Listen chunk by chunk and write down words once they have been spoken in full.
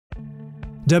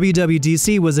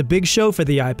WWDC was a big show for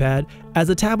the iPad, as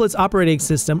the tablet's operating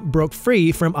system broke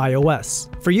free from iOS.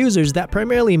 For users, that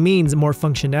primarily means more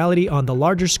functionality on the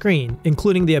larger screen,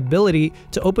 including the ability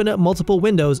to open up multiple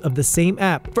windows of the same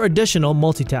app for additional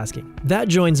multitasking. That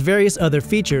joins various other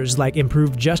features like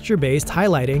improved gesture-based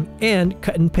highlighting and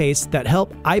cut and paste that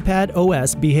help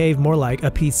iPadOS behave more like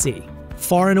a PC.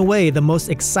 Far and away, the most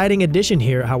exciting addition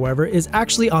here, however, is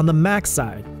actually on the Mac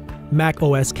side.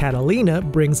 macOS Catalina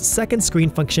brings second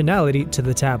screen functionality to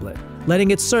the tablet,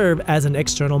 letting it serve as an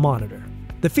external monitor.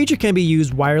 The feature can be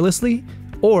used wirelessly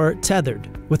or tethered.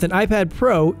 With an iPad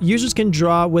Pro, users can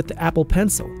draw with the Apple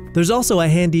Pencil. There's also a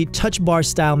handy touch bar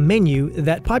style menu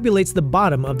that populates the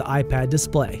bottom of the iPad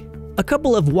display. A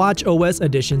couple of watchOS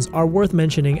additions are worth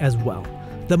mentioning as well.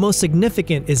 The most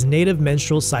significant is native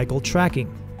menstrual cycle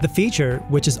tracking. The feature,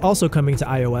 which is also coming to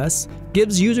iOS,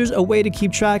 gives users a way to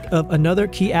keep track of another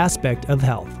key aspect of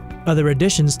health. Other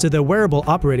additions to the wearable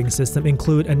operating system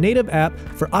include a native app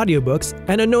for audiobooks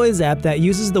and a noise app that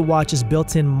uses the watch's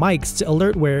built-in mics to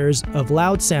alert wearers of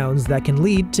loud sounds that can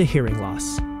lead to hearing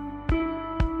loss.